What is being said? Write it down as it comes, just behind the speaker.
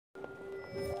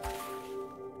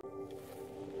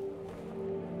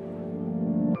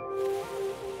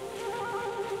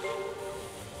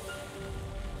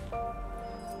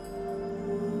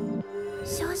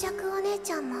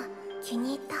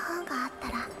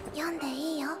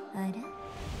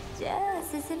じゃあ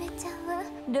すずめちゃんは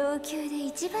老朽で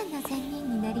一番の仙人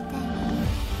になりたいの？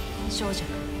少女君、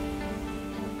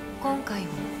今回は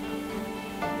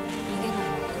逃げない。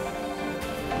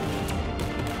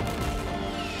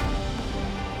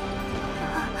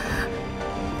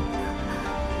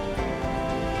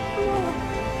もう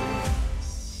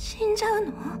死んじゃう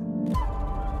の？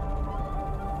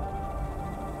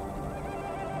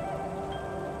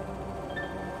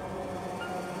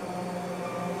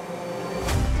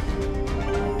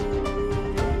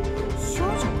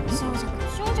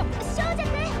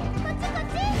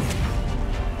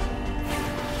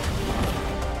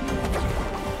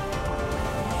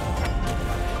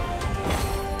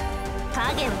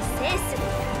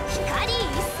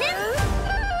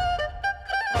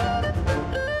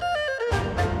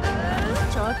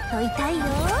痛いよ。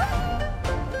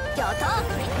巨頭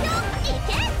クリップい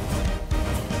け。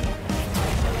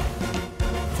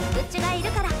うちがい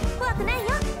るから怖くないよ。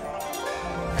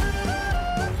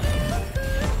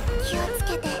気をつ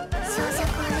けて少女子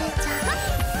お姉ちゃん。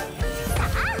さあ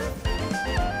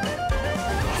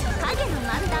影の漫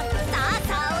談、さ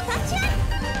あお立ち会い。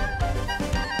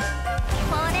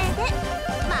これで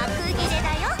幕切れだ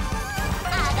よ。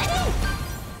上がり。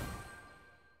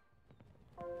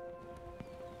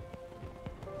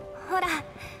ほら、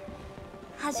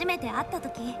初めて会った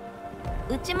時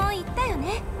うちも言ったよ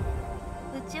ね。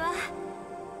うちは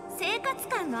生活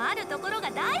感のあるところ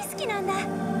が大好きなんだ。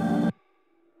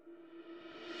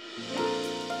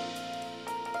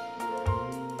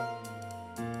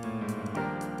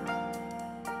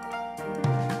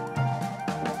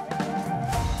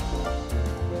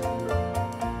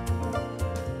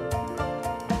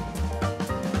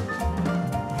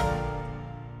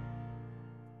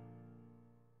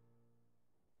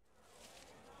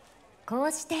こ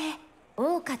うして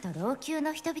桜花と老朽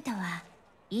の人々は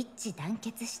一致団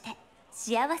結して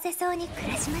幸せそうに暮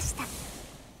らしました。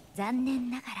残念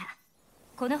ながら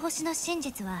この星の真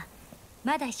実は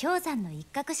まだ氷山の一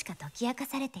角しか解き明か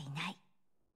されていない。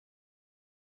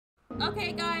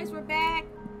 Okay guys, we're back.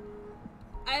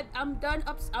 I'm done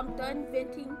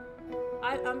venting.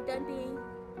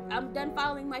 I'm done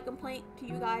filing my complaint to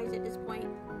you guys at this point.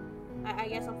 I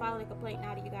guess I'm filing a complaint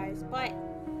now to you guys. But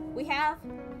we have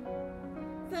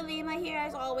Philema here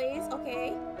as always,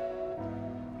 okay?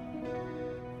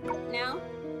 Now,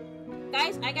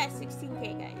 guys, I got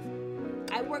 16k, guys.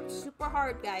 I worked super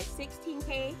hard, guys.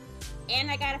 16k,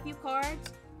 and I got a few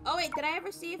cards. Oh wait, did I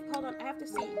ever see if, hold on, I have to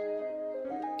see.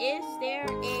 Is there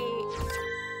a,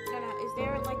 no, is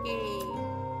there like a,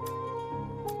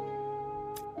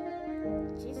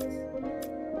 Jesus.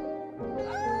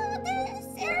 Oh, there's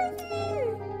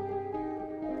everything!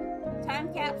 Time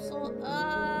capsule,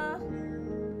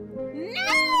 no,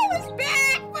 it's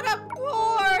back, but I'm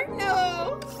poor.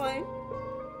 No, it's fine.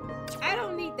 I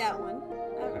don't need that one.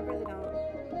 I really don't.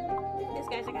 This,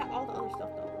 guys, I got all the other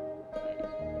stuff though.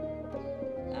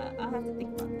 But, I'll have to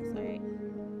think about this. All right.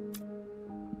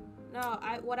 No,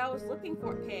 what I was looking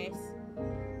for, piss.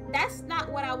 That's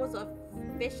not what I was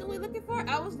officially looking for.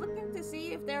 I was looking to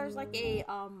see if there was like a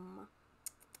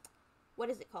what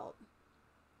is it called?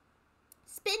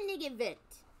 Spending event.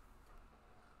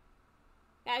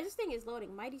 Guys, this thing is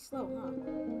loading mighty slow, huh?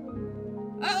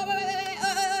 Oh,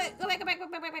 wait. Go back.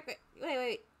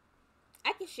 Wait.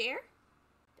 I can share?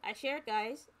 I shared,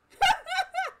 guys.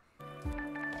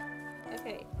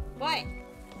 Okay, but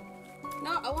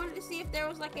no, I wanted to see if there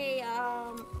was like a,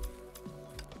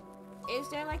 is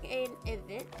there like an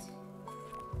event?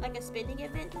 Like a spending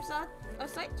event or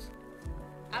such?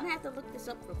 I'm gonna have to look this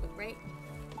up real quick, right?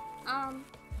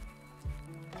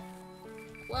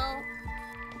 Well,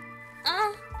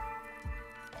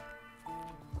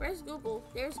 where's Google?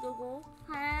 There's Google.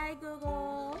 Hi,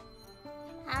 Google.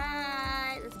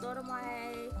 Hi.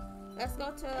 Let's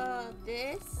go to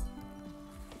this.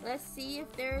 Let's see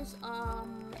if there's a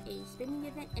spinning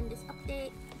event in this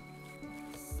update.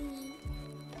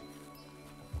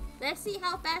 Let's see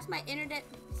how fast my internet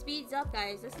speeds up,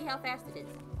 guys. Let's see how fast it is.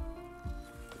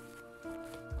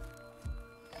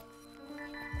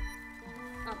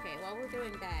 Okay, while we're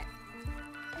doing that.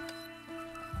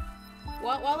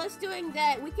 While it's doing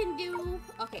that, we can do...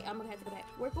 Okay, I'm gonna have to go back.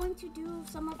 We're going to do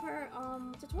some of her,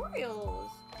 tutorials.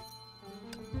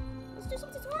 Let's do some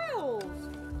tutorials.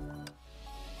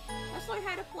 Let's learn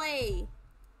how to play.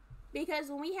 Because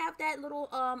when we have that little,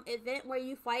 event where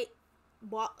you fight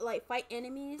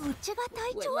enemies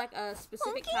with, like, a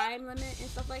specific time limit and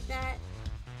stuff like that,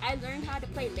 I learned how to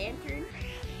play Lantern.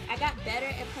 I got better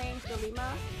at playing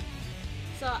Philema.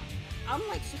 So, I'm,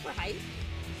 like, super hyped.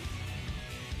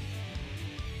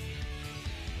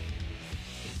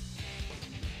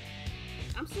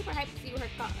 I'm super hyped to see what her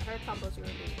combos are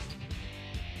gonna be.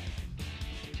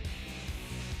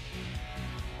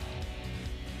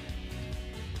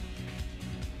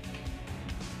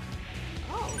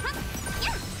 Oh,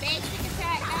 yeah, basic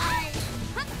attack, guys.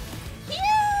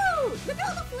 Cute! Look at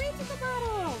all the flames at the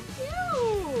bottom.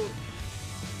 Cute.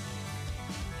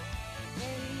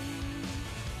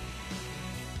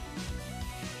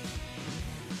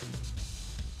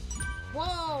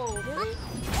 Whoa, really?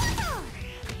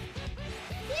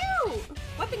 Cute!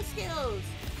 Weapon skills!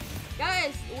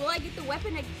 Guys, will I get the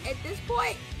weapon at this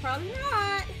point? Probably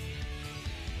not.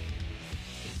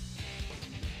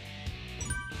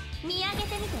 Woo!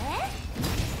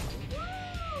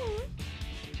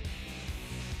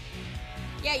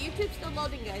 Yeah, YouTube's still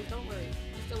loading, guys. Don't worry.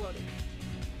 It's still loading.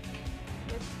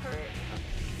 Let's hurt.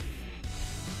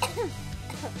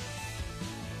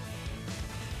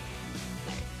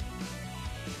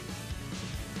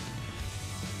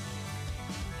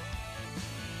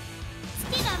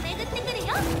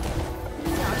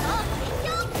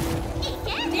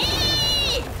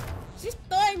 She's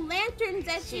throwing lanterns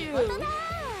at you! Ah,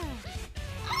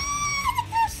 look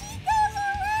how she goes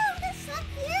around! That's so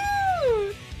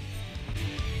cute!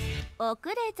 Oh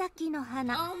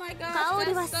my gosh,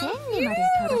 that's so cute!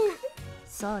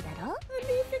 Let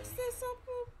me fix this up.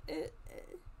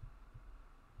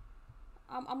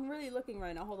 I'm really looking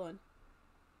right now, hold on.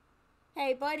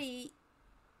 Hey, buddy.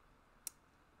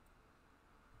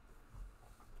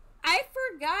 I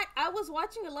forgot I was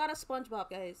watching a lot of SpongeBob,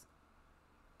 guys.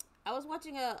 I was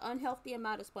watching an unhealthy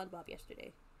amount of SpongeBob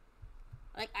yesterday.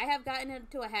 Like, I have gotten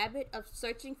into a habit of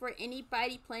searching for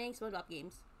anybody playing SpongeBob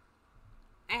games.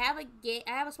 I have a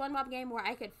SpongeBob game where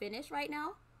I could finish right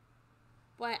now,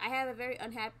 but I have a very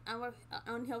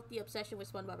unhealthy obsession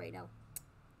with SpongeBob right now.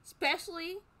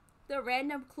 Especially the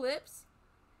random clips.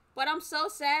 But I'm so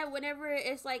sad whenever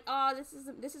it's like, oh,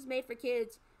 this is made for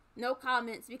kids. No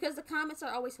comments, because the comments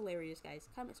are always hilarious, guys.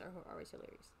 Comments are always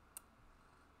hilarious.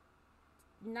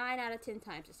 9 out of 10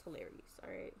 times it's hilarious,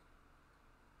 alright?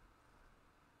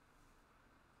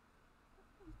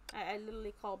 I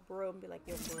literally call bro and be like,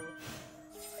 yo, bro.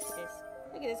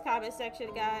 Look at this comment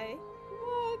section, guy.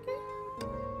 Okay.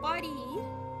 Buddy.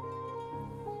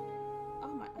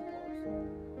 Oh my eyeballs.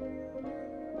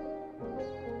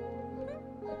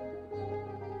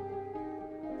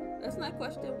 Let's not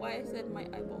question why I said my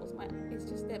eyeballs. It's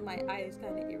just that my eye is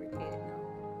kind of irritated now.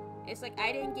 It's like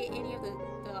I didn't get any of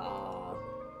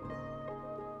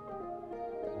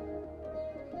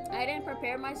I didn't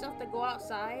prepare myself to go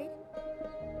outside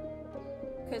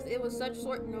because it was such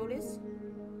short notice.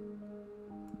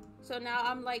 So now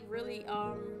I'm like really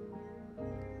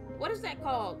what is that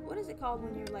called? What is it called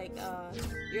when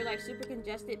you're like super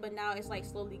congested, but now it's like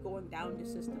slowly going down the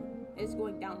system. It's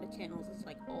going down the channels. It's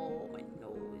like, oh, my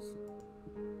nose.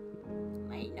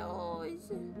 My nose.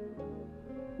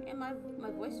 And my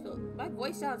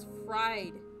voice sounds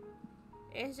fried.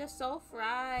 It's just so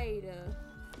fried.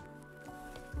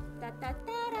 Da da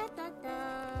da da da da.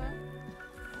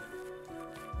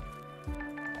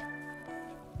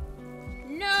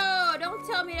 No, don't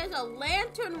tell me there's a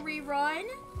lantern rerun.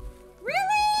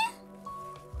 Really?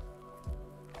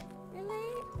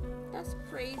 Really? That's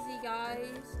crazy,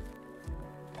 guys.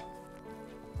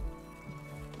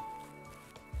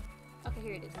 Okay,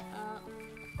 here it is.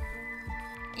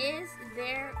 Is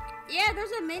there... Yeah,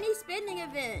 there's a mini spending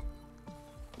event.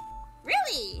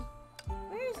 Really?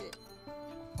 Where is it?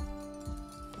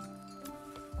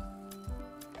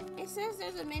 It says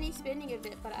there's a mini spending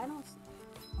event, but I don't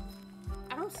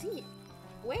see it.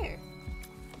 Where?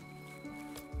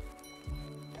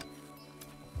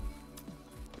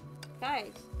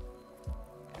 Guys,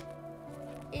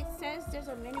 it says there's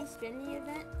a mini spending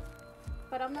event,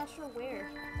 but I'm not sure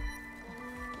where.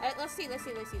 Let's see. Let's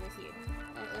see.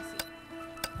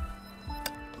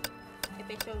 If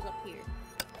it shows up here.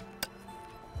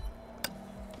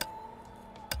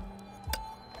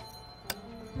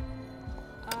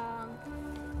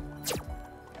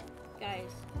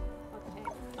 Guys, what the heck?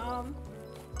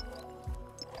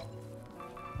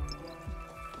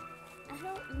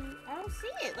 I don't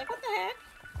see it. Like, what the heck?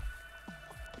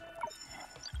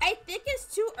 I think it's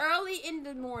too early in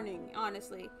the morning,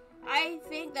 honestly. I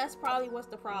think that's probably what's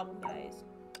the problem, guys.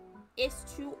 It's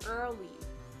too early.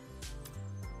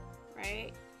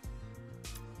 Right?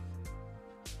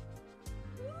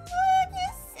 Look, you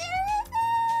serious?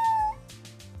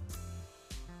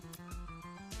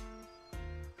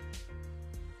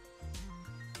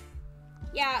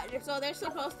 Yeah, so there's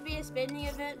supposed to be a spending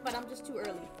event, but I'm just too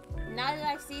early. Now that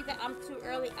I see that I'm too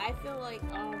early, I feel like,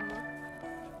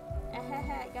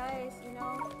 guys, you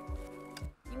know,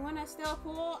 you wanna as still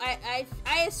cool? I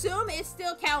assume it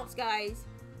still counts, guys.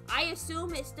 I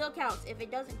assume it still counts. If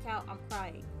it doesn't count, I'm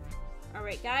crying.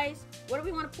 Alright, guys. What do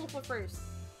we want to pull for first?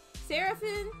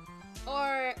 Seraphine?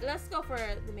 Or let's go for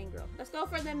the main girl. Let's go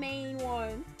for the main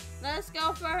one. Let's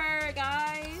go for her,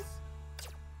 guys.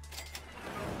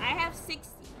 I have 60.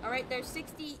 Alright, there's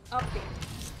 60 up there.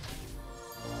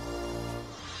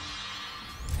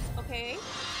 Okay.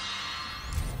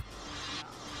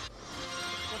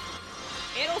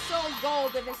 It'll show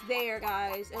gold if it's there,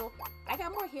 guys. I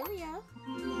got more Helia.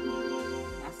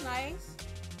 That's nice.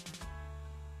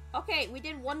 Okay, we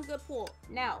did one good pull.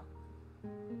 Now.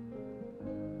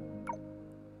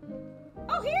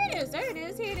 Oh, here it is. There it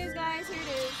is. Here it is, guys. Here it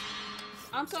is.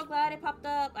 I'm so glad it popped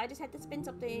up. I just had to spin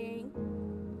something.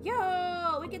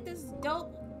 Yo, we get this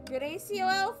dope Gracio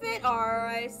outfit.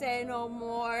 Alright, say no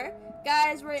more.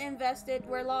 Guys, we're invested.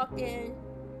 We're locked in.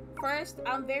 First,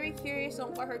 I'm very curious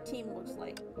on what her team looks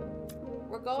like.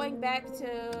 We're going back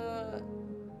to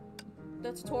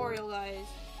the tutorial, guys.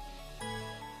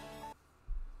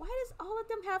 Why does all of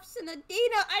them have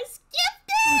Sinadina? I skipped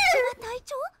it!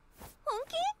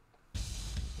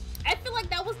 I feel like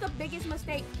that was the biggest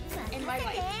mistake in my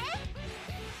life.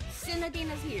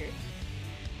 Sinadina's here.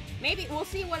 Maybe we'll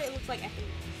see what it looks like after.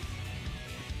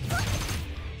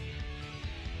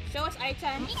 Show us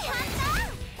item.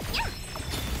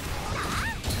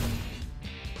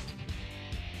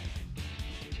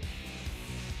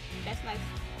 That's nice.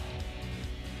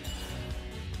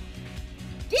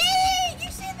 Dang!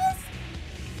 You see this?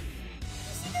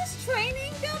 You see this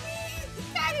training dummy? You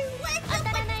got his leg up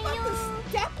like fucking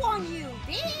step on you.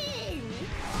 Dang!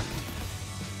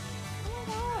 Oh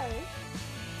my god.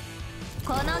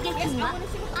 この劇にはあん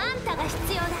たが必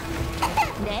要だ。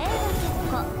例の結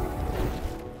構。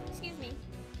Excuse me.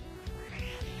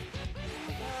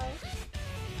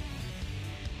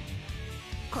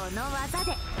 この技で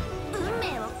運命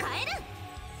を変える。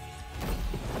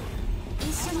一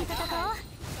緒に戦おう。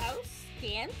So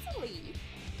scantily.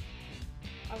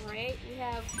 Alright, we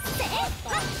have.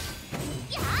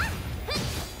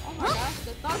 Oh my gosh,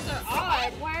 the thoughts are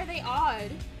odd. Why are they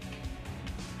odd?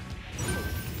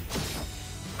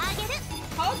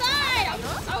 Hold on! Oh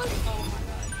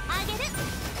my god.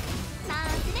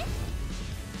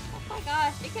 Oh my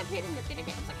gosh, they kept hitting the thing. I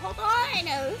was like, hold on!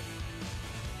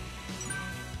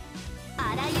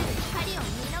 あらゆる光を見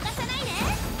逃さないで。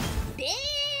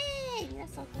 Dang! That's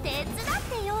so cool. 手伝っ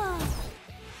てよ。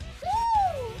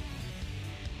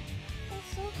That's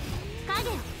so cool. 影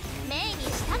を命に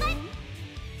従い。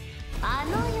あ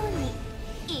の世に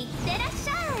行ってらっし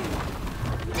ゃい。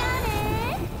じゃあね。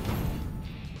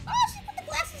 Oh, she put the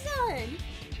glasses on!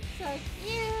 So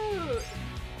cute!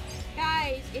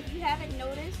 Guys, if you haven't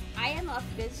noticed, I am a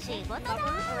physical lover.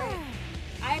 Alright?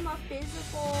 I am a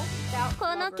physical bout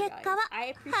この lover, 結果は guys.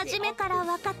 I 初 appreciate め all から this.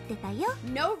 分かってたよ。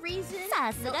 No reason,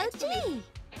 さす no がうち。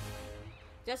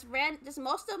 explanation. Just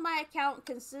most of my account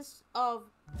consists of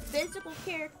physical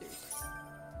characters.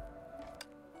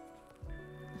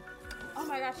 Oh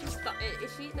my gosh, she's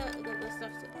is she the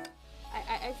stuff?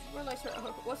 I just realized her.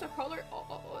 What's her color?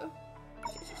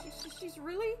 She's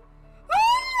really.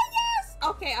 Oh yes.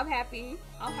 Okay, I'm happy.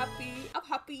 I'm happy. I'm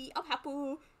happy. I'm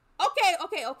happy.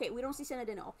 Okay. We don't see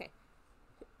Senadina. Okay.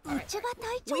 All right.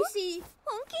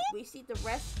 We see the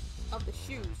rest of the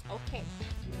shoes. Okay.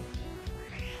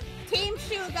 Team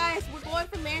shoe, guys. We're going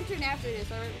for lantern after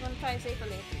this. Alright, we're gonna try and save for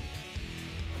lantern.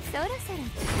 そろそろ。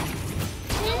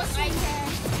 That was I can.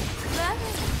 我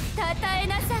がたたえ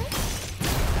なさい。どうか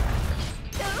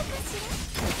し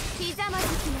ら。ひざまず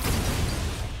きなさい。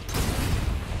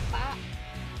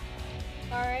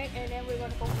 Alright, and then we're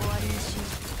gonna go for it.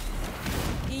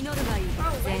 祈るがいい。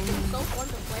 Bro, lantern's so fun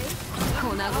to play.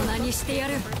 粉々にしてや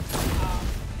る。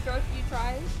 Show a few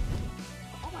tries.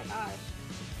 Oh my gosh.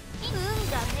 運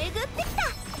が巡ってきた。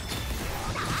さ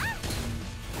あ。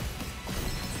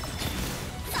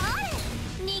そ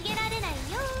れ。逃げられない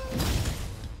よ。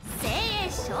精鋭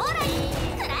将来。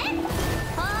くらえ。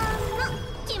ほんの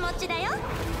気持ちだよ。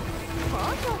高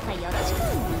評価よろしく。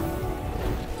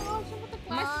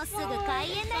もうすぐ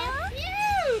開演だよ。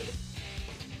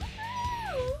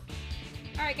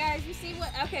Alright, guys, we see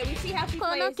what. Okay, we see how she こ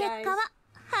plays, の結 guys. 果は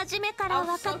初めから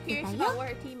分か I'm っ so てた curious よ。 about what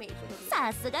her teammates will do.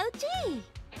 さすがうち。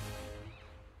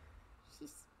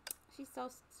She's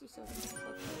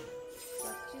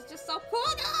just so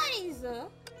cool, guys.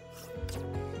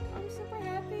 I'm super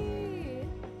happy.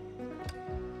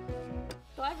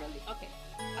 Do I really? Okay,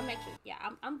 I'm actually, yeah,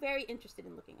 I'm very interested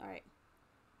in looking. All right,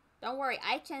 don't worry,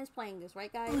 I-chan's playing this,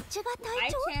 right, guys?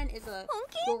 I-chan is a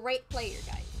great player,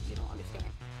 guys. You don't understand.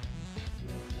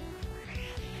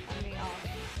 I mean,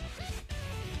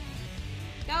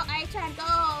 Vita-chan, go!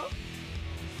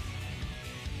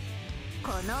 こ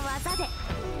の技で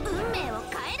運命を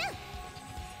変える。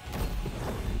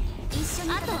一緒に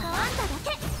戦おう。あとはあんただ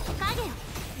け。影よ、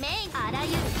メイン、あら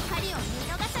ゆる光を見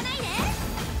逃さないで。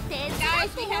手伝 Guys, っ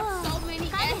て we よ。 have so many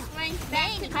影よ、 S ranks メ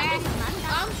back イ to ン back. 影の真ん中。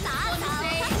 I'm さあ just さあ、 gonna お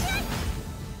say 立ち会い。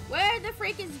 where the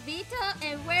freak is Vita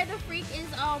and where the freak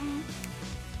is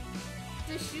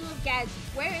the shoe of Gadget.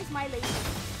 Where is my lady?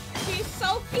 She's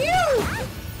so cute!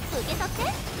 受け取っ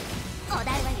て。お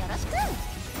代はよろしく。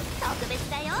特別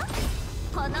だよ。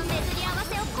この巡り合わ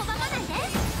せを拒まないで。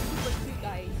 Super cute,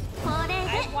 guys. これ I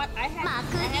で had 幕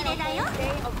切 a れだ whole よ。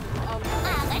 day of 上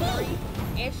が story,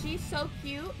 り。 and she's so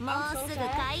cute. も I'm う so すぐ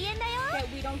sad 開演だよ。 that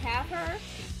we don't have her.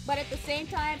 But at the same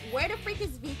time, where the freak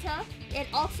is Vita? And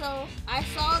also, I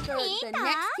saw the Vita?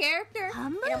 next character. 半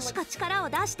And 分 I'm し like, か力を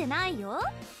出してないよ。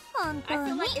本 I 当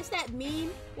feel に。 like it's that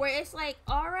meme where it's like,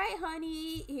 alright,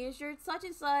 honey, here's your such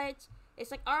and such. It's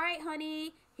like, alright,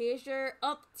 honey, here's your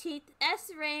umpteenth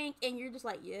S rank. And you're just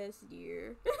like, yes,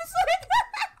 dear.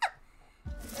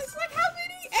 It's like, how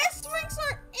many S ranks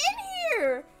are in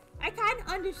here? I kind of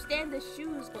understand the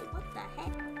shoes, but what the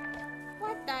heck?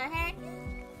 What the heck?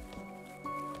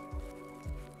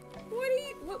 What do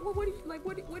you,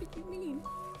 what do you mean?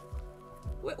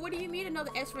 What do you mean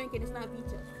another S rank and it's not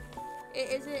Vita?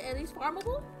 Is it at least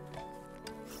farmable?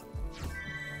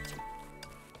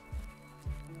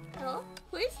 Hello?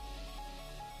 Please?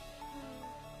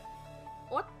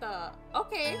 What the?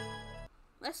 Okay.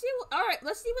 Let's see alright,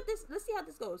 let's see how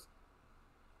this goes.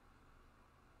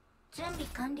 準備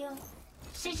完了。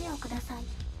指示をください。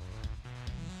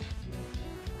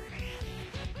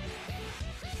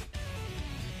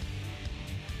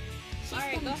システ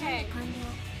Alright, ム go 準備 ahead. 完了。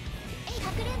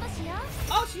かくれんぼしよう。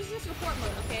 Oh, she's in support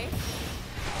mode, okay.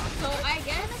 So I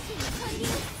guess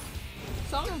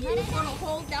Songque is gonna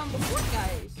hold down the fort,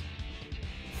 guys.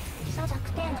 弱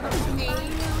点と心配の威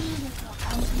力を感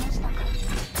じましたか。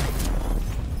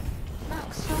ア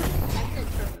クション。 That's a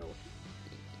terminal.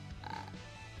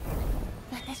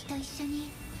 私と一緒に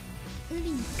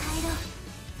海に帰ろう。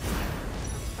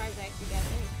 Surprised I actually got it.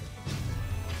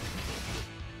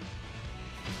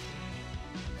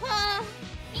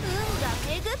 運が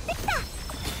巡ってきた。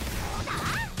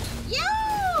Yo!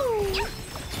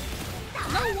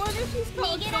 No wonder she's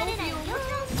called Songque.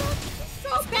 She's so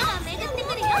bad. 巡ってく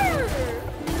るよ。予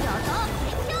想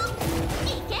決勝。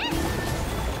行け。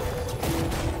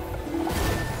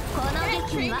この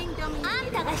劇にはあん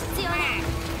たが必要だ。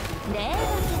例の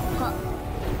結果。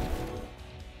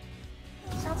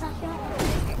操作表。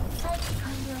再起完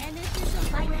了。 And this is a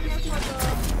final for the...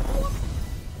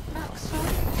 アクション。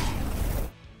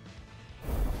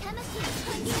魂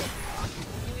完了。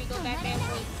 Here we go back and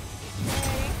wait.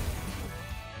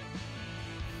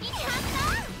 Here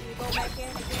we go back in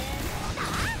again.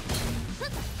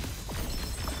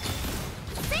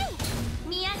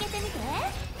 見上げてみて。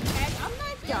 And I'm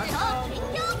not 予 good 想 at 決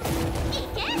勝。行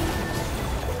け。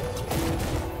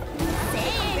精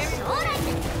鋭将来。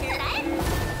つらえ。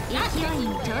勢いに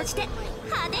乗じて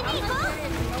派手に行こう。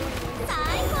最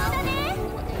高だね。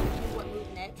 what move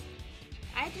next.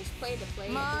 I just play the play.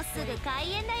 もうすぐ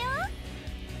開演だよ。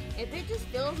 If it just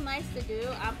feels nice to do,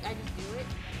 I just do it.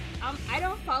 I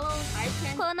don't follow I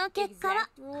この結果は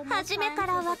初めか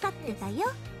ら分かってた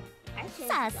よ。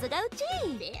さすがうち。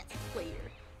 Advanced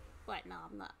player. But no,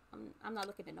 I'm not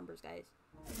looking at numbers, guys.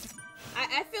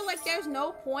 I feel like there's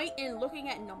no point in looking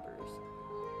at numbers,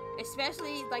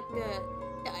 especially like the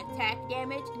attack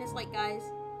damage. And it's like, guys,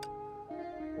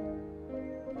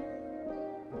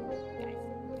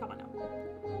 come on now.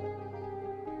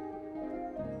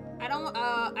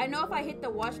 I know if I hit the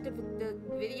watch the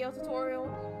video tutorial,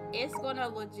 it's gonna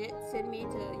legit send me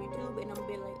to YouTube, and I'm gonna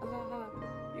be like,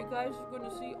 you guys are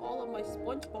gonna see all of my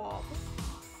SpongeBob.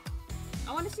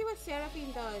 I want to see what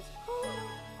Seraphine does.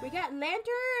 We got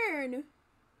Lantern.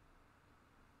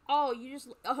 Oh, you just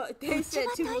they said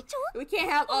two. We can't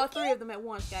have all three of them at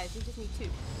once, guys. We just need two. We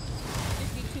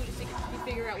just need two to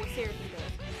figure out what Seraphine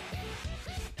does.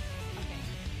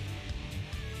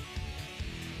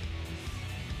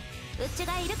 Okay. うち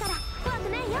がいるから怖く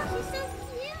ないよ。 She's so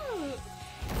cute.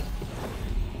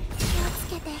 気をつ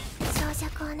けて、長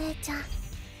尺お姉ちゃん。 Aww.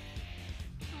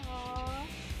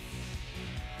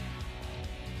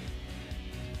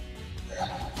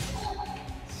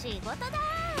 仕事だ。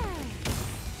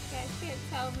 You guys can't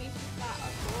tell me she's not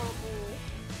adorable.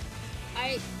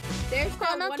 There's こ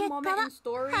that の one 結果 moment は in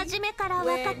story 初めから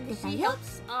分かっ when てた she よ。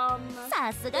 helps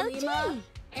さすがうち。 Delima,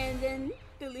 and then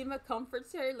Delima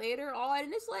comforts her later on,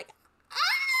 and it's like, ah!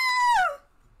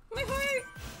 My heart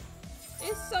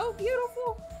is so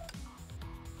beautiful.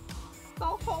 The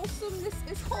whole wholesomeness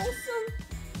is wholesome.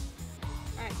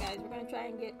 Alright, guys, we're gonna try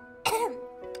and get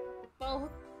both.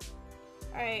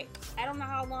 Alright, I don't know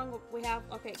how long we have.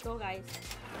 Okay, go, guys.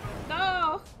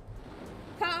 Go!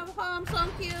 Come home,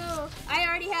 Songque! I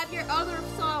already have your other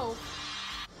soul.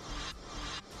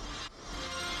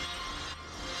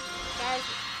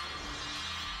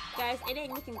 Guys, it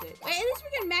ain't looking good. Wait, at least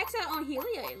we can max out on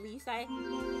Helia, at least. I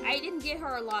didn't get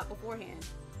her a lot beforehand.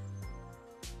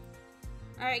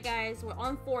 Alright, guys, we're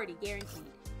on 40, guaranteed.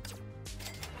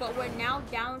 But we're now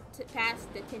down to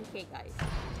past the 10k, guys.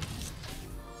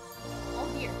 Oh,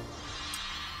 dear.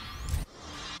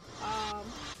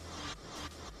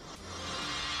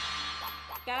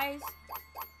 Guys,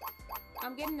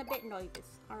 I'm getting a bit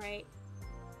nervous, alright?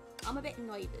 I'm a bit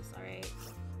nervous, alright?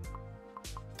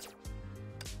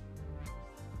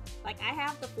 Like, I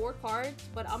have the 4 cards,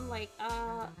 but I'm like,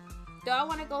 do I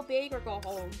want to go big or go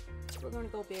home? We're gonna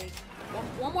go big.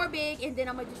 One more big, and then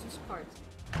I'm gonna just use cards.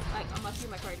 Like, I'm gonna see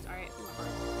my cards. Alright, see my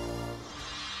cards.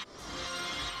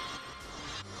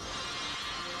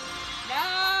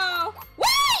 No!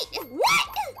 Wait!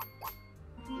 What?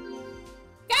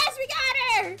 Guys, we got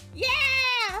her!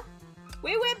 Yeah!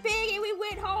 We went big and we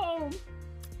went home.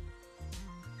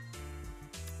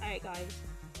 Alright, guys.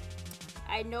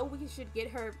 I know we should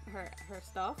get her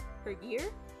stuff, her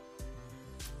gear.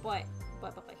 But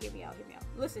hear me out, hear me out.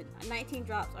 Listen, 19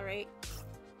 drops, alright?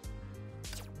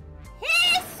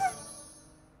 Yes!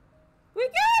 We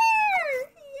got her!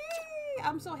 Yay!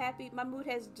 I'm so happy. My mood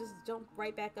has just jumped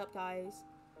right back up, guys.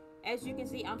 As you can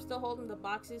see, I'm still holding the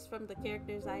boxes from the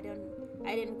characters I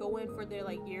didn't go in for their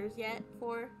like gears yet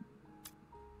for.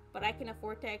 But I can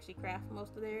afford to actually craft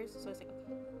most of theirs, so it's like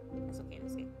okay. That's okay,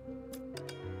 that's okay.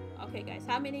 Okay, guys,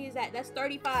 how many is that? That's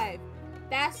 35.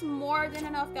 That's more than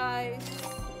enough, guys.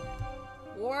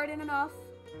 More than enough.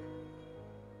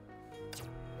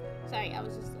 Sorry, I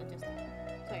was just adjusting.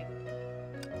 Sorry.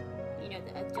 You know,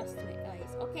 the adjustment,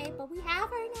 guys. Okay, but we have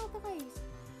her now, guys.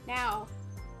 Now.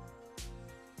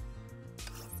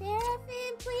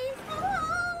 Seraphim, please.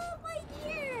 Oh, my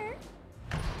dear.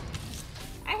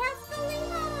 I have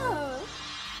Selena.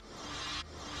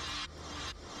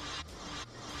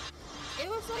 It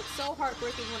was like so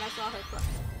heartbreaking when I saw her cry.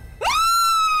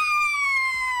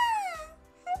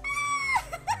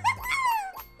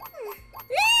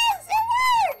 Yes, it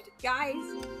worked!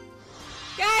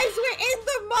 Guys, we're in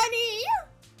the money!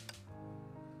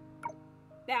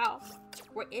 Now,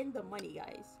 we're in the money,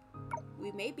 guys.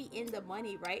 We may be in the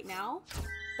money right now,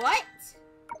 but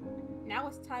now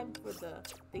it's time for the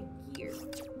gear.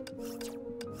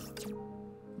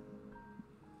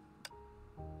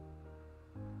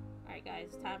 Alright, guys,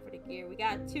 it's time for the gear. We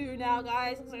got 2 now,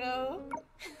 guys. Let's go.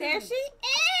 There she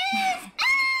is!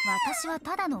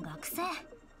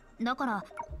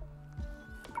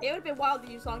 It would have been wild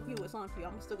to use Songque with Songque.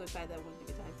 I'm still gonna try that one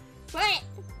good time. But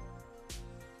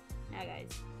now, guys,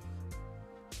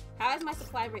 how is my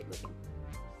supply rate looking?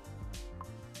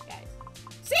 Guys,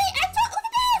 see, look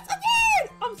at this again.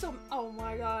 I'm so, oh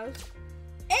my gosh,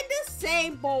 in the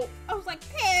same boat. I was like,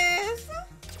 piss.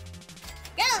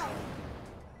 Go.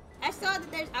 I saw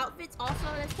that there's outfits also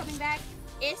that's coming back.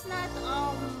 It's not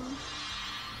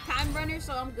time runner,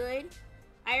 so I'm good.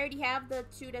 I already have the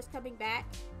 2 that's coming back.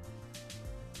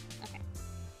 Okay.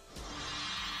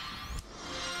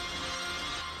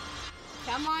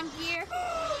 Come on, gear.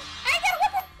 I got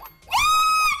one.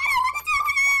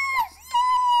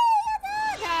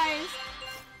 Yeah! Guys,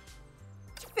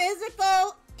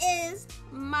 physical is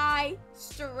my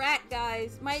strat,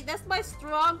 guys. That's my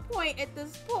strong point at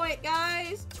this point,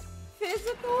 guys.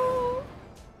 Physical.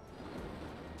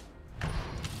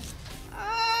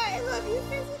 I love you,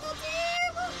 physical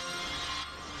team.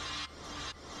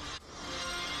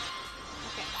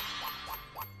 Okay.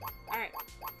 Alright.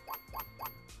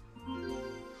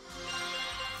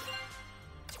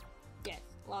 Yes,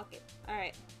 lock it.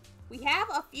 Alright. We have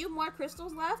a few more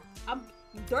crystals left. I'm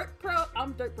dirt pro,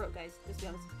 guys. Let's be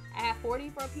honest. I have 40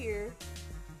 for up here.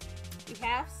 We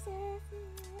have 7.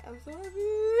 I'm sorry.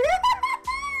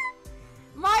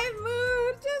 My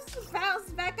mood just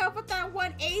bounced back up with that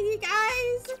 180,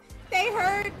 guys. They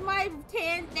heard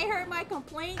my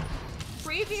complaint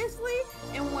previously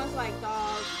and was like,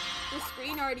 dog, the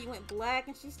screen already went black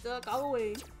and she's still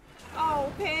going.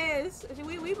 Oh, piss.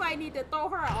 We might need to throw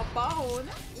her a bone.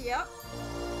 Yep.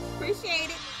 Appreciate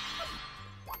it.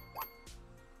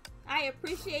 I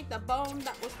appreciate the bone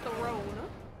that was thrown.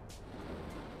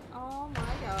 Oh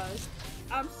my gosh.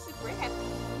 I'm super happy.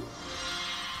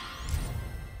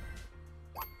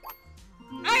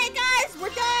 Alright, guys, we're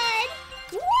done!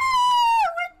 Woo!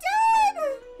 We're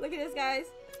done! Look at this, guys.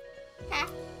 Ha,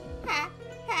 ha,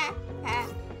 ha, ha.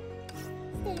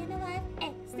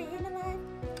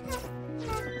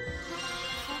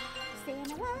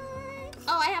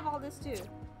 too.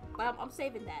 But I'm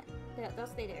saving that. They'll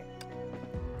stay there.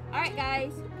 Alright,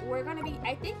 guys. We're gonna be...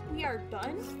 I think we are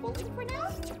done fully for now.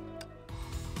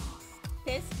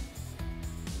 Piss.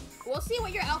 We'll see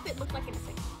what your outfit looks like in a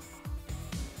second.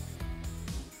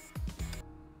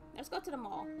 Let's go to the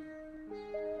mall.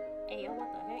 Hey, yo,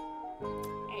 what the heck?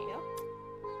 Hey, yo.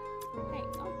 Hey,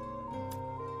 oh.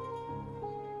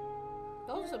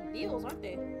 Those are some deals, aren't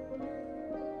they?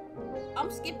 I'm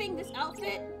skipping this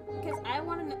outfit because I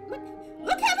want to know.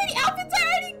 Look how many outfits I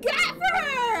already got for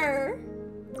her!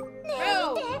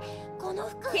 Bro!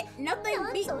 Nothing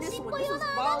beat this one. This was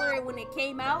baller when it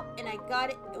came out, and I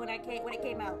got it when it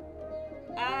came out.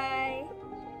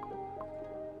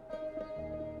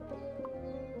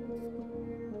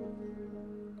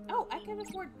 Oh, I can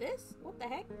afford this? What the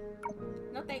heck?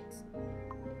 No thanks.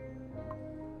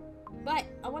 But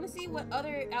I want to see what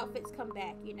other outfits come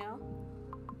back, you know?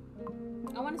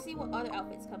 I want to see what other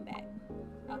outfits come back.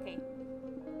 Okay.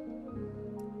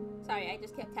 Sorry, I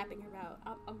just kept tapping her out.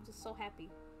 I'm just so happy.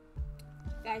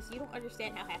 Guys, you don't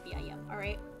understand how happy I am,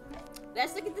 alright?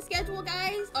 Let's look at the schedule,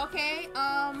 guys. Okay,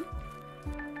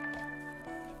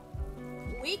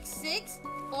 week 6,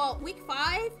 well, week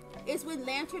 5 is when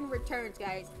Lantern returns,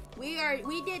 guys. We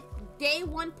did day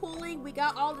 1 pulling. We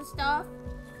got all the stuff.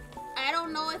 I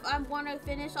don't know if I'm gonna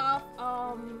finish off,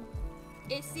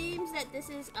 it seems that this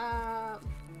is,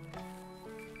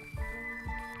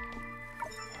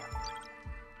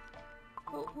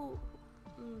 who?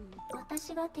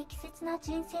 私が適切な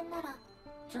人選なら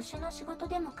助手の仕事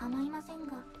でも構いません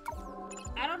が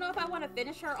I don't know if I want to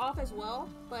finish her off as well,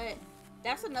 but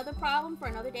that's another problem for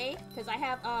another day because I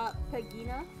have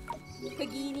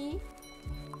Pagini.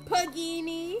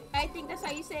 I think that's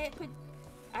how you say it.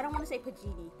 I don't want to say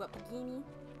Pagini, but Pagini.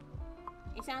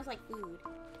 It sounds like food.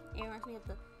 It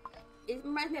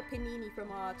reminds me of panini from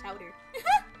Chowder.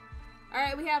 All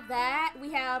right, we have that.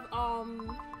 We have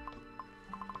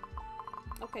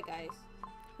Okay, guys,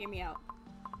 hear me out.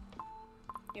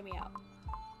 Hear me out.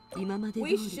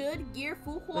 We should gear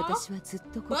Fuhua,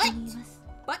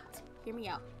 but hear me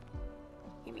out.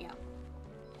 Hear me out.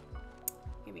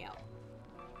 Hear me out.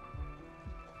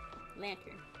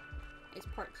 Lantern is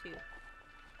part 2.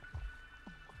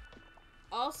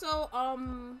 Also,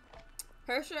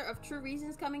 Hersher of True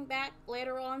Reasons coming back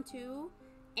later on too,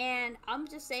 and I'm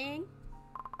just saying.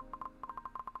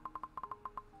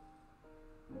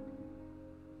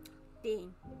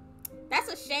 Dang.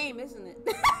 That's a shame, isn't it?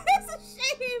 It's a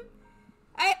shame.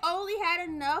 I only had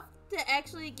enough to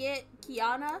actually get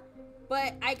Kiana,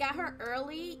 but I got her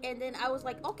early, and then I was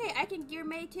like, okay, I can gear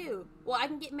May too. Well, I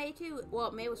can get May too. Well,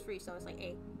 May was free, so it's like,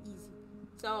 hey, easy.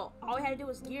 So all I had to do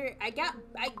was gear it. I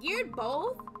geared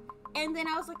both, and then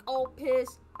I was like, oh,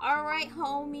 piss. All right,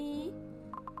 homie.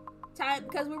 Time,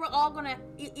 because we were all gonna,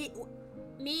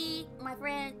 me, my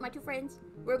friend, my 2 friends,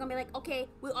 we were gonna be like, okay,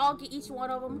 we'll all get each one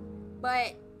of them.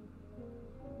 But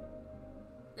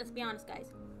let's be honest,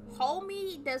 guys.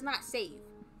 Homie does not save,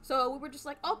 so we were just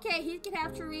like, okay, he can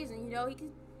have True Reason, you know, he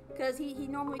can, because he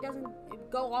normally doesn't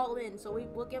go all in, so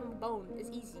we'll give him a bone.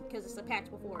 It's easy because it's a patch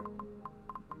before.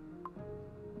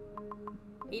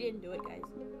 He didn't do it, guys.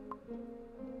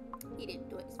 He didn't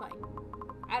do it. It's fine.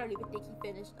 I don't even think he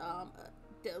finished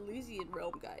the Elysian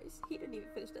Realm, guys. He didn't even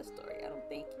finish that story. I don't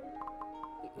think.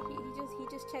 He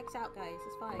just checks out, guys.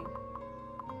 It's fine.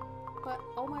 But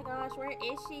oh my gosh, where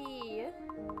is she?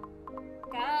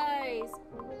 Guys,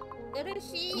 where is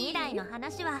she? 未来の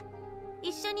話は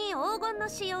一緒に黄金の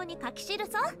仕様に書き記そ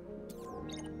う。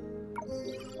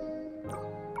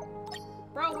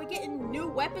 Bro, we're getting new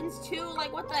weapons too.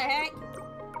 Like, what the heck?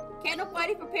 Can't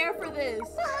nobody prepare for this?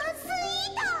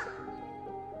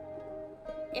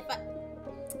 If I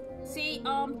see,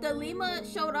 the Lima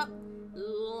showed up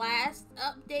last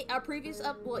update, previous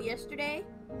yesterday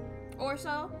or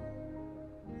so.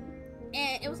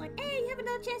 And it was like, hey, you have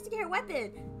another chance to get her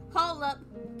weapon. Hold up,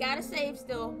 gotta save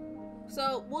still.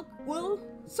 So we'll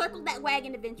circle that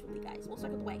wagon eventually, guys. We'll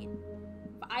circle the wagon.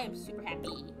 But I am super happy.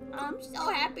 I'm so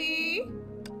happy,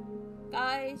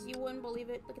 guys. You wouldn't believe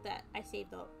it. Look at that. I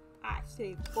saved up. I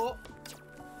saved up.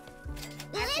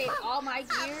 I saved all my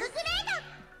gear.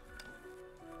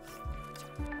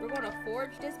 We're gonna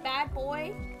forge this bad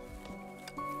boy.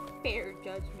 Fair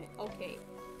judgment. Okay,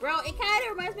 bro. It kind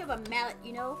of reminds me of a mallet,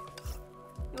 you know.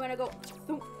 You wanna go?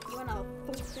 You wanna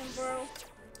thump them, bro?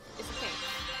 It's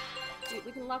okay.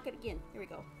 We can lock it again. Here we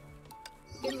go.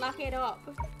 We can lock it up.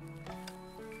 We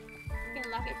can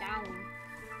lock it down.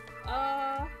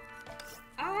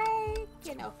 I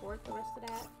can afford the rest of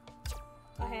that.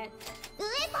 Go ahead.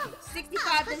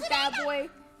 65 this bad boy.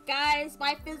 Guys,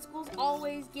 my physicals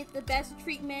always get the best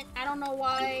treatment. I don't know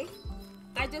why.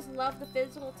 I just love the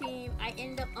physical team. I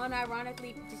end up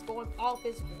unironically just going all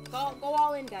physical. Go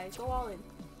all in, guys. Go all in.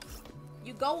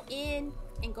 You go in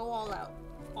and go all out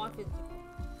on physical.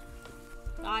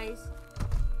 Guys.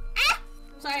 Ah!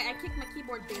 Sorry, I kicked my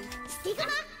keyboard thing.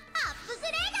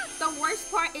 The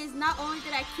worst part is not only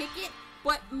did I kick it,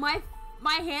 but my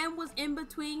hand was in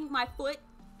between my foot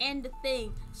and the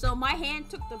thing. So my hand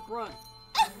took the brunt.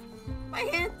 My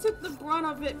hand took the brunt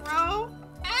of it, bro.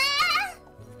 Ah!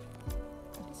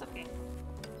 It's okay.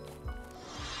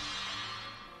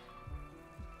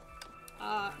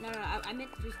 No, I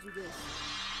meant to just do this.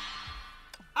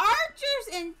 Archers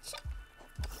and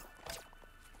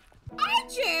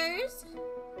archers?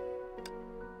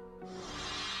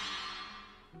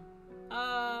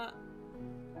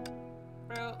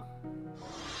 Bro.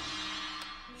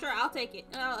 Sure, I'll take it.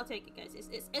 I'll take it, guys.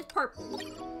 It's purple.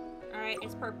 Alright,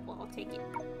 it's purple. I'll take it.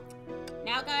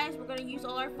 Now, guys, we're gonna use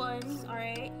all our funds,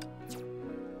 alright?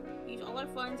 Use all our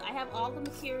funds. I have all the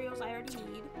materials I already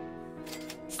need.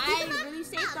 I really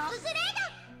saved up.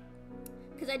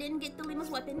 Because I didn't get the Lima's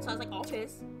weapon, so I was like all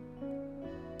pissed.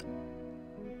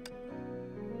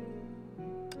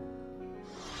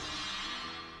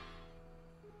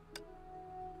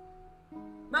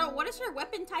 Bro, what is her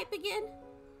weapon type again?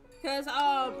 Because,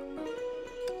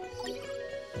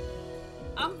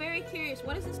 I'm very curious.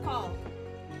 What is this called?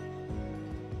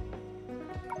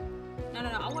 No.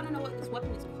 I want to know what this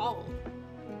weapon is called.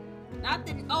 Not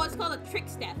the... Oh, it's called a trick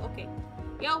staff. Okay.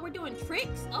 Yo, we're doing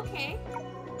tricks? Okay.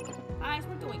 Guys,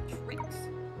 we're doing tricks.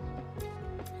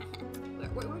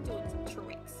 we're doing some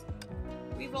tricks.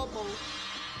 Reroll both.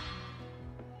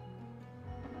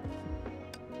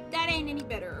 That ain't any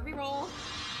better. Reroll.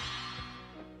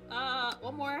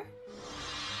 One more.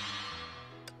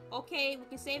 Okay, we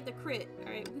can save the crit.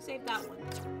 Alright, we can save that one.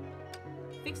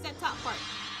 Fix that top part.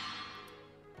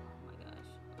 Oh my gosh.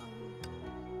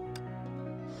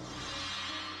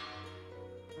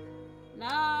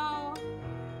 No.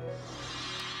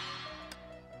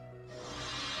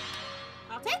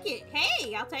 I'll take it.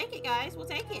 Hey, I'll take it, guys. We'll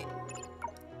take it.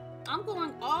 I'm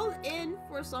going all in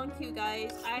for Songque,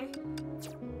 guys.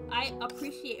 I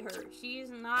appreciate her. She is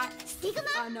not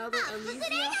another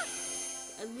Alicia.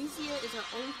 Alicia is her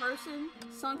own person.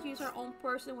 Songque is her own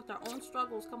person with her own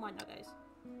struggles. Come on now, guys.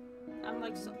 I'm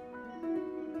like so...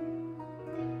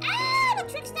 Ah! The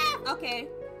trick staff! Okay.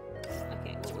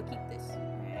 Okay, well, we'll keep this.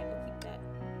 Alright, we'll keep that.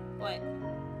 But...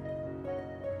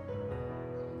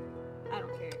 I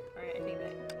don't care. Alright, I take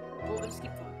that. We'll just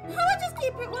keep going. We'll just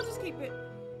keep it. We'll just keep it.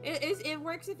 It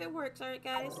works if it works. Alright,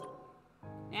 guys.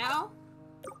 Now...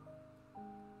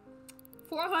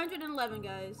 411,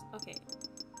 guys. Okay.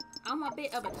 I'm a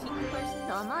bit of a cheeky person.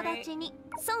 友達に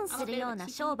損するような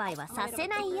商売はさせ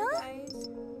ないよ。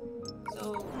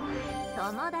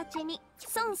友達に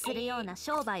損するような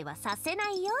商売はさせな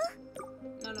いよ。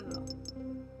No.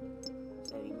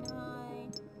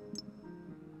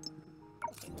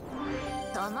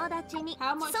 友達に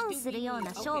損するよう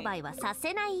な商売はさ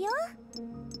せないよ。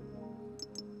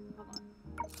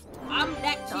I'm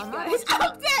that cheap, guys. I'm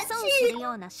that 損す cheap. る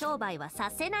ような商売は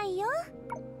させないよ。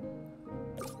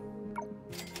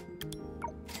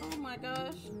Oh my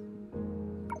gosh.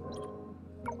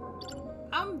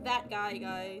 I'm that guy,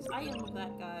 guys. I am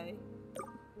that guy.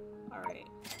 Alright.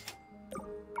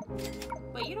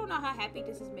 But you don't know how happy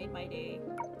this has made my day.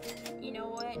 You know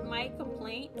what? My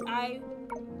complaint, I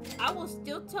will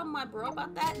still tell my bro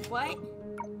about that, but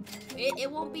it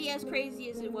won't be as crazy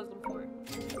as it was before.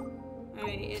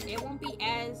 Alright, it won't be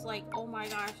as like, oh my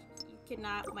gosh, you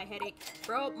cannot, my headache.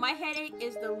 Bro, my headache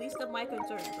is the least of my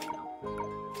concerns right now.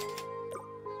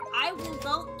 I will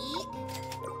go eat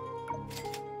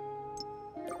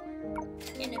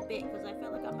in a bit, because I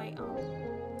feel like I might,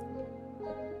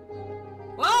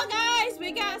 Well, guys,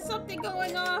 we got something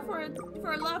going on for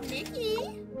Love Nikki.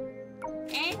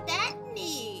 Ain't that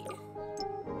neat?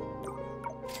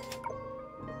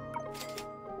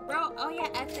 Bro, oh yeah,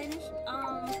 I finished,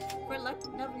 for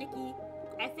Love Nikki,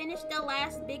 I finished the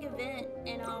last big event,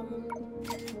 and,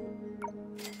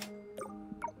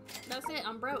 that's it,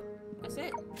 I'm broke. That's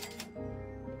it.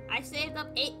 I saved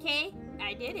up 8K,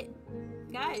 I did it.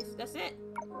 Guys, that's it.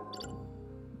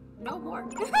 No more.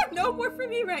 No more for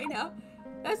me right now.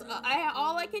 That's,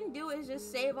 all I can do is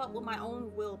just save up with my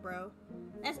own will, bro.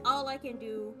 That's all I can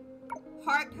do.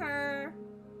 Heart her.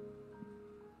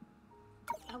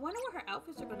 I wonder what her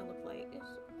outfits are gonna look like.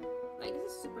 Like,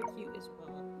 this is super cute as well.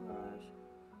 Oh my gosh.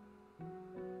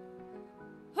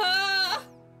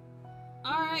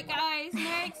 Alright, guys,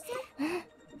 next.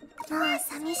 もう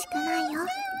寂しくないよ。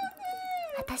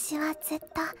私はずっと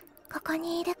ここ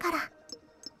にいるから。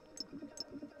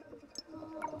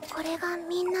これが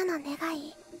みんなの願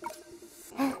い。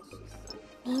うん。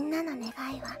みんなの願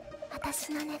いは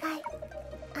私の願い。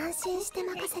安心して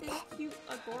任せて。Cute,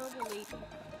 adorable lady.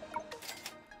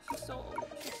 She's so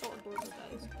adorable,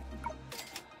 guys.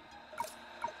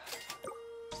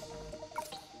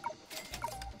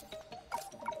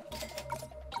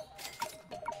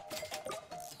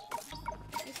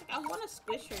 It's like I want to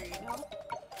squish her, you know.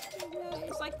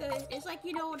 It's like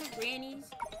you know the grannies.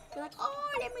 They're like, oh,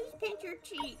 let me pinch your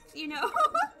cheeks, you know.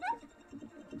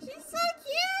 She's so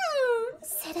cute.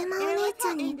 セルマお姉ち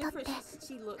ゃんにとって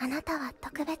あなたは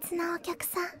特別なお客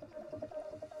さん。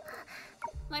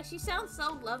Like she sounds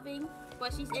so loving,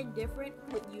 but she's indifferent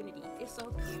with unity. It's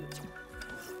so cute.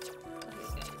 Okay,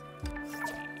 guys.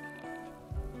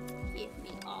 Give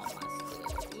me all my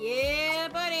stuff. Yeah,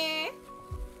 buddy.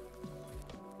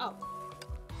 Oh.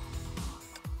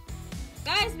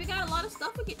 Guys, we got a lot of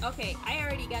stuff we can. Okay, I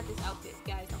already got this outfit,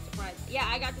 guys. I'm surprised. Yeah,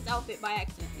 I got this outfit by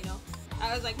accident, you know.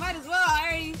 I was like, might as well. I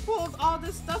already pulled all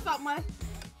this stuff out my.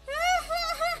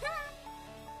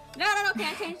 No, can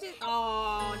I change this?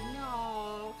 Oh,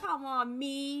 no. Come on,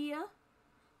 me.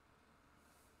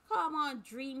 Come on,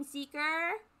 Dream Seeker.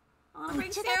 I wanna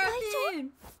bring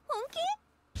Seraphim.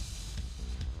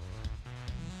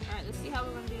 Alright, let's see how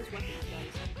we're gonna do this weapon,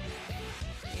 guys.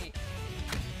 Okay.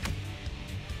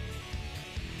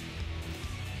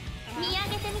 見上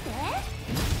げてみて。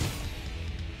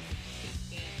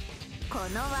こ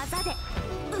の技で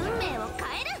運命を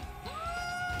変える。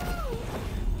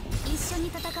一緒に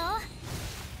戦おう。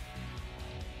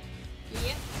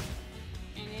Yep.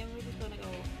 And then we're just gonna go.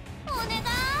 お願い。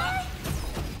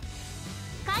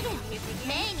影を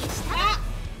目にした。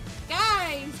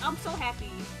Guys, I'm so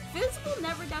happy. Physical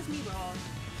never does me wrong.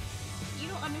 You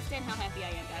don't understand how happy I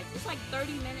am, guys. It's like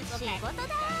 30 minutes of happiness,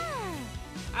 guys.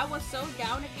 I was so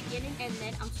down at the beginning, and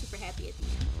then I'm super happy at the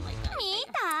end. Like that. 見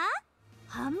た？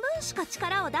半分しか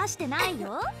力を出してない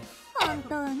よ。本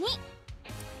当に。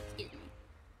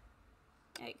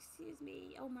Excuse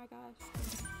me. Oh my gosh.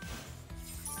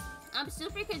 I'm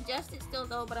super congested still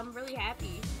though, but I'm really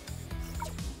happy.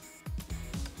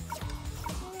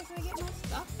 Oh, I gotta get my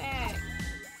stuff back.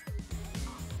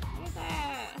 Look at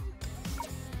that.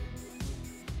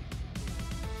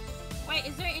 Wait,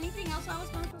 is there anything else I was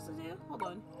supposed to do? Hold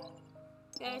on.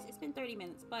 Guys, it's been 30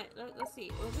 minutes, but let's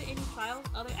see. Was there any trials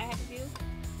I had to do?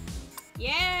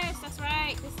 Yes, that's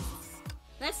right.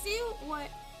 Let's see what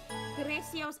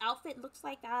Gracio's outfit looks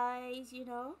like, guys, you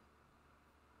know?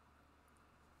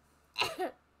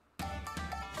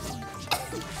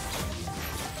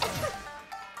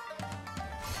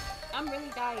 I'm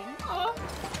really dying. Oh.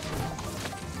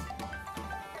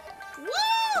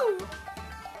 Woo!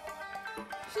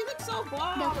 She looks so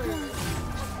bored.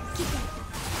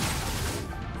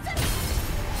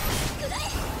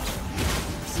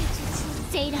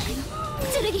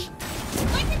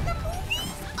 Like in the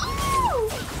movies? Oh!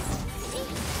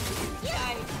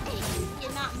 Guys,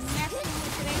 you're not messing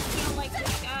with today's game like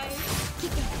this, guys.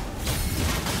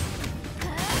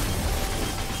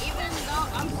 Even though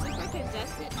I'm super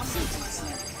congested, I'm still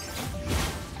super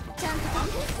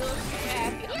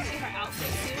happy. I'm seeing her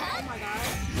outfit too. Oh my god.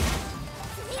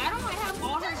 I don't like have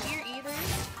all her gear either.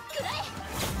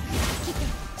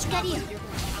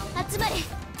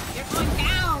 You're going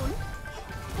down.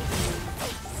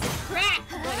 Crap!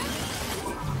 No,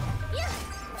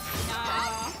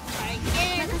 try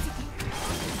again.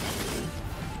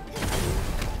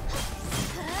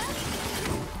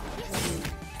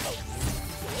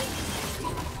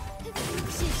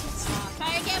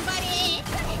 Try again, buddy.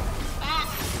 Back.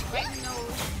 Right in the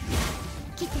nose.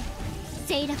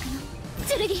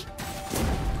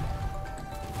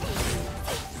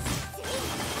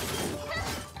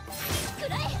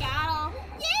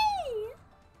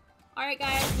 Alright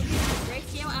guys, we're doing the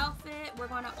Gracio outfit. We're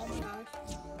gonna, oh my gosh.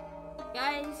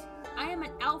 Guys, I am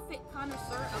an outfit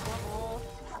connoisseur above all.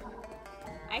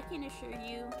 I can assure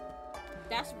you,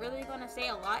 that's really gonna say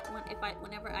a lot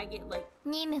whenever I get like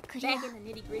back in the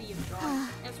nitty gritty of drawing.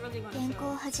 That's really gonna show.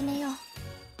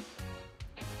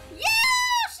 Yeah!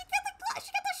 She got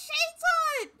the shades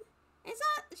on!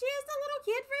 She has the little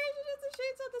kid version of the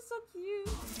shades on. That's so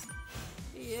cute.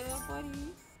 Yeah,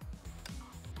 buddy.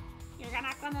 You're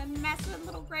not gonna mess with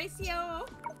little Gracio.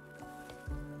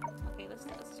 Okay, let's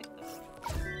check this.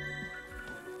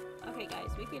 Okay, guys,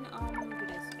 we can do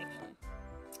this actually.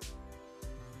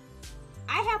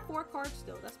 I have 4 cards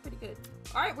still. That's pretty good.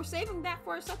 All right, we're saving that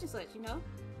for such and such. You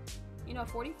know,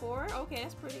 44. Okay,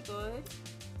 that's pretty good.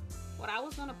 What I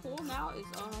was gonna pull now is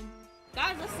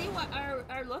guys, let's see what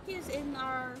our look is in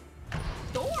our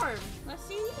dorm. Let's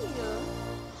see.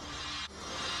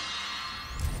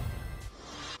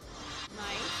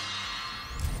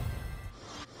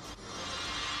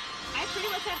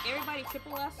 have everybody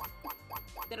triple S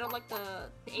that are like the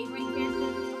 8 rank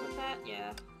characters and stuff like that?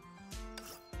 Yeah.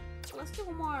 So let's do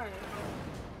one more.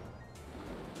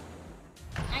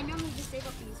 I normally just save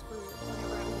up these for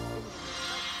whenever I'm doing it.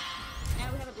 Now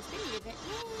we have a Destiny event.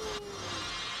 Yay!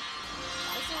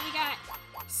 Let's see what we got.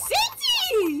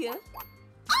 City!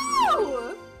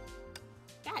 Oh!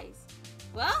 Guys.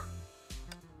 Well,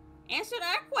 answered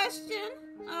our question.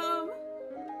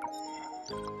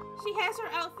 She has her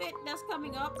outfit that's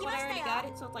coming up, but I already got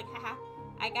it, so it's like, haha.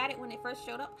 I got it when it first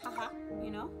showed up, haha,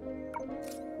 you know?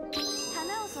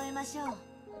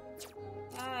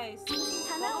 Guys,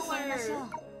 spoiler.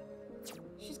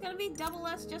 She's gonna be double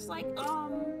S just like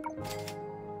Fuwasu.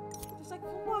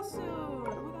 Oh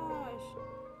my gosh.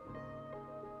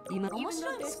 Even though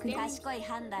they're standing,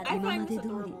 I find this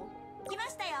adorable.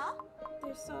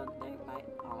 They're so, they're by,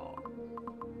 oh.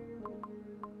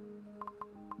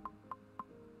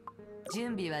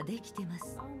 準備はできてま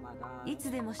す。 Oh my god. いつ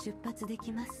でも出発で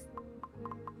きます。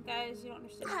 Guys, you don't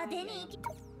understand.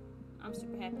 I'm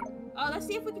super happy. Oh, let's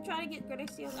see if we can try to get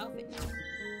Gracio's outfit now.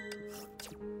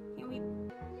 Can we?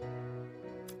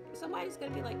 Somebody's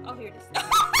gonna be like, oh, here it is.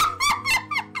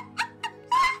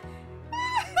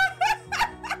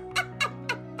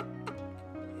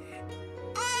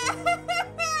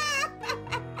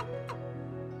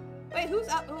 Wait, who's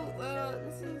up? Oh,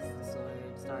 this is the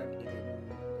Sword Star of Eden.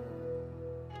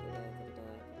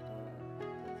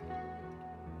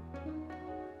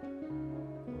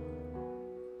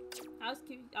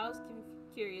 I was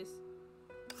curious.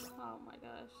 Oh my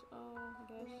gosh. Oh my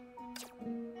gosh.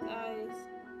 Guys.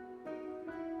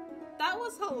 That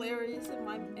was hilarious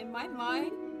in my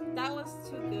mind. That was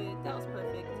too good. That was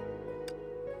perfect.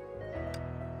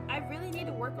 I really need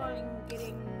to work on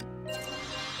getting.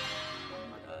 Oh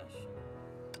my gosh.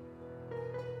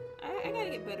 I gotta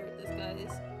get better at this,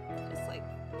 guys. It's like,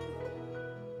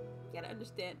 you gotta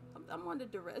understand. I'm under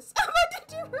duress. I'm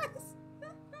under duress.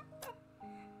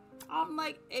 I'm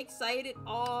like excited.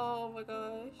 Oh my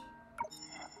gosh.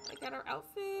 I got our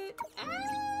outfit. Ah!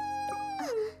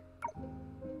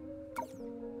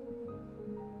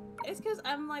 It's because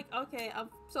I'm like, okay, I'm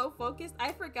so focused.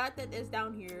 I forgot that it's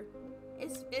down here.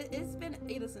 It's been,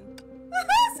 hey, listen.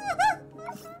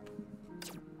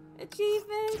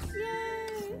 Achievements,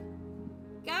 yay!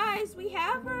 Guys, we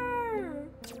have her!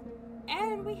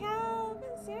 And we have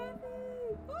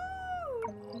Seraphim! Woo!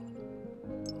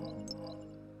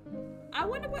 I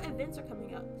wonder what events are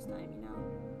coming out this time, you know?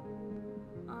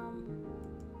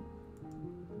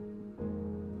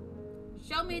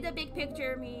 Show me the big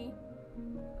picture, me.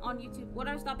 On YouTube. What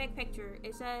is the big picture?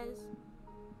 It says...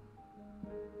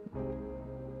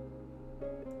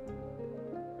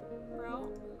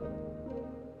 Bro.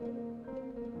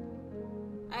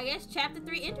 I guess chapter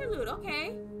 3 interlude,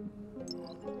 okay.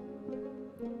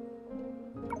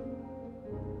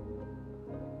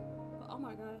 Oh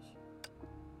my gosh.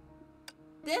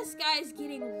 This guy's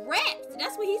getting wrecked!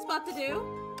 That's what he's about to do.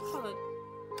 Hold on.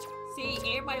 See,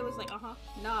 everybody was like, uh-huh.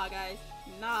 Nah, guys.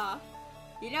 Nah.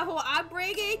 You know who I'm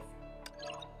bringing?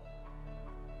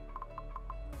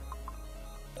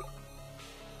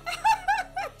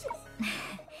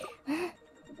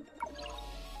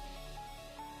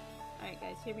 Alright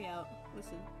guys, hear me out.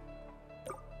 Listen.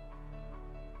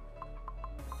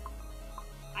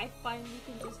 I finally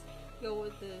can just go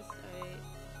with this, alright?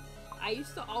 I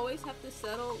used to always have to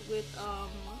settle with,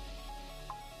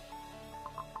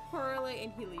 Pearl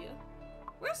and Helia.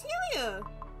 Where's Helia?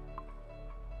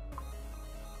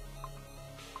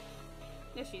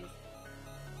 There she is.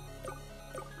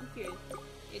 I'm curious.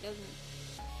 It doesn't...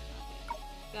 Okay.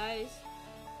 Guys,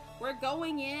 we're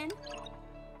going in.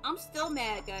 I'm still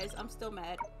mad, guys. I'm still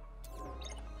mad.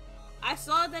 I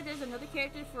saw that there's another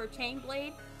character for Chain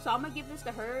Blade, so I'm gonna give this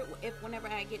to her whenever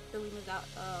I get the Lima's out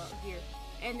gear.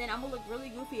 And then I'm gonna look really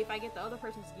goofy if I get the other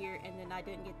person's gear and then I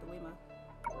didn't get the Lima.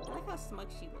 I like how smug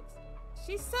she looks.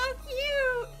 She's so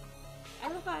cute! I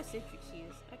love how eccentric she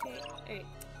is. Okay, alright.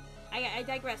 I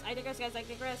digress. I digress, guys. I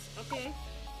digress. Okay.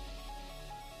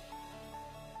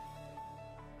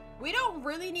 We don't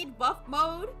really need buff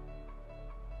mode.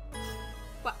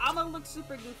 But I'm gonna look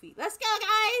super goofy. Let's go,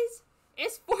 guys!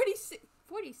 It's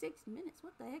 46 minutes.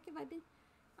 What the heck have I been?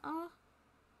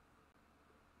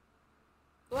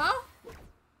 Well,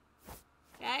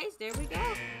 guys, there we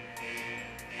go.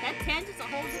 That tangent's a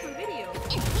whole different video.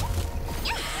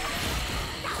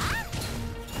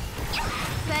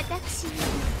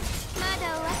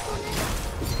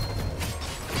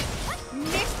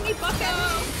 Miss me, bucko!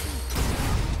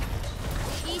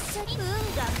 一緒に運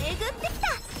が巡ってきた。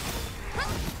はっ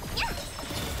やっ。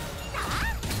さあ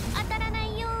当たらな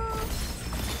いよ。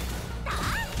さあ。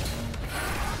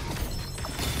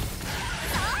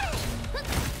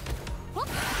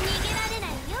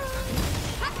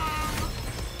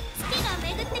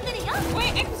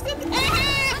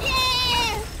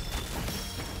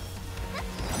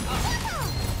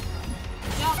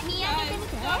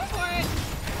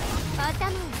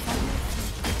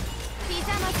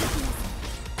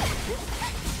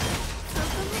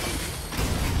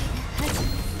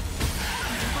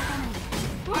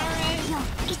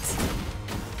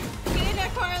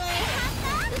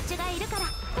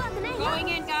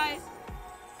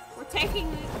taking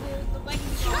the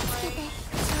leggings off, right?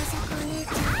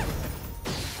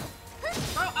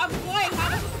 Bro, I'm going. How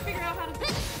does it figure out how to do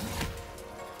it?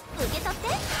 受け取って。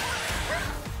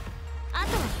あ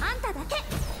とはあんただけ。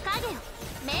影を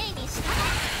メイに従え。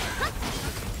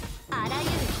あらゆ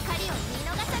る光を見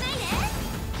逃さないで。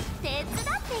手伝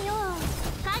ってよ。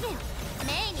影をメ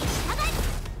イに従え。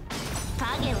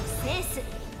影を制す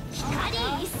光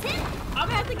一閃。 I'm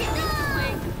gonna have to get used to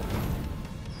playing.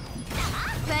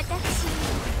 私に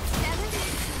従え。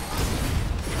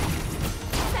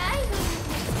最後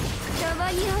ま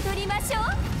で共に踊りましょう。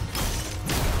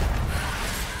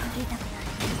言いたくな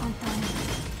い本当に。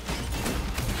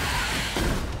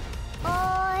お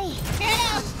ーい。 Get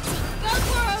him! Go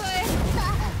for it!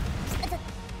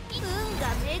 運が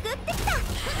巡ってきた。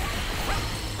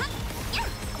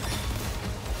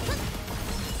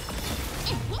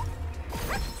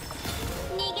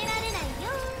逃げられないよ。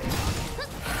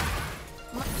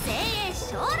精鋭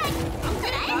将来。 I'm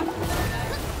gonna die.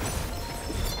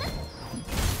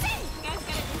 You guys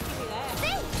gotta just give me that.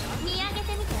 見上げて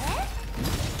みて。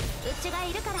うちがい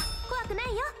るから怖くな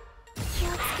いよ。気を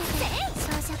つけて装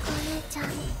飾お姉ちゃん。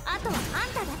あとはあん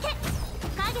ただけ。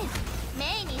影を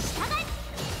メイに従え。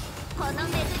この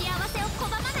巡り合わせを拒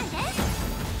まないで。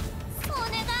お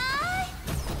願い。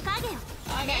影を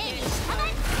メイに従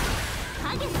え。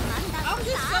影の漫談。 I'm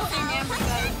just so enamored,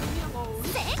 guys. Leave me alone.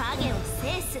 影を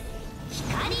制す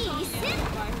光一 I'm 閃。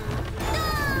 enamored by her. ドー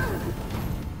ン。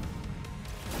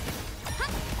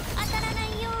当たらない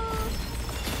よ。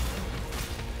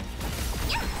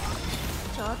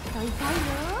ちょっと痛いよ。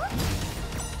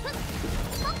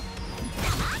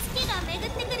月が巡っ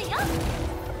てくるよ。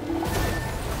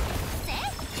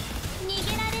逃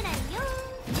げられないよ。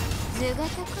図が高い。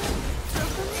そ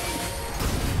こま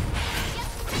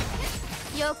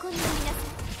で横になりなさい。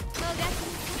もがきな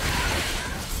さい。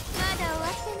まだ終わ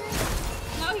ってない。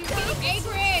 No, he's getting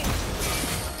angry.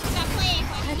 Stop playing,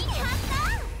 buddy.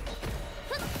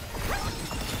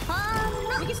 ほん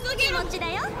の We can still 気 get 持 him. ちだ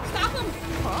よ。 Stop him.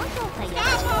 本当かよ。 Stop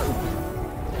him.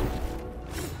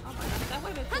 Oh my god, that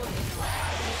would have been cool.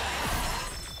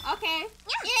 Okay.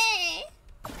 Yay!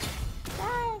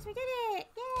 Guys, we did it!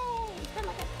 Yay! It's been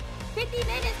like 50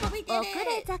 minutes, but we did 遅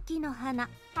れ it! 咲きの花。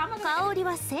 How am I gonna 香り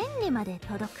は千里まで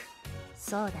届く。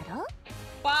そうだろ。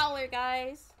 baller,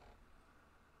 guys?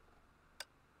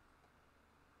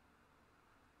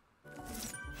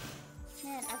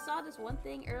 Man, I saw this one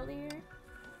thing earlier,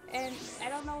 and I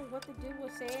don't know what the dude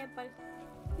was saying, but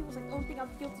he was like, the only thing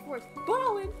I'm guilty for is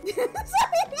balling! It's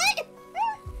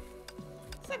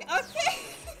like, okay!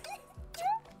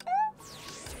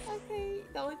 Okay,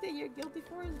 the only thing you're guilty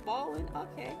for is balling,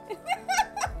 okay.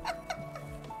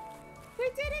 We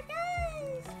did it,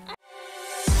 guys!